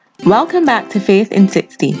Welcome back to Faith in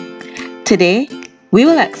 60. Today, we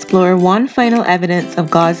will explore one final evidence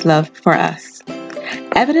of God's love for us.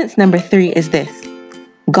 Evidence number 3 is this: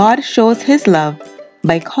 God shows His love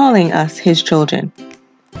by calling us His children.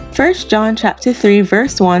 1 John chapter 3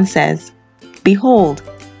 verse 1 says, "Behold,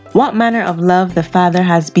 what manner of love the Father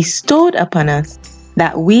has bestowed upon us,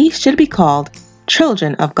 that we should be called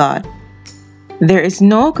children of God." There is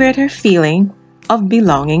no greater feeling of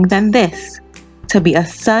belonging than this: to be a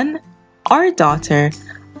son or daughter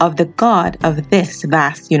of the God of this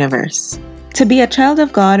vast universe. To be a child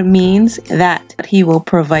of God means that He will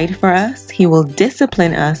provide for us, He will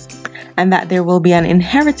discipline us, and that there will be an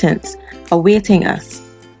inheritance awaiting us.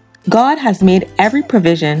 God has made every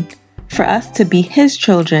provision for us to be His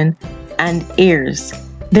children and heirs.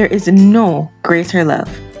 There is no greater love.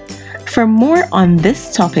 For more on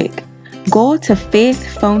this topic, go to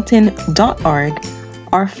faithfountain.org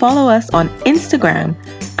or follow us on Instagram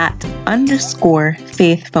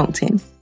 @_faithfountain.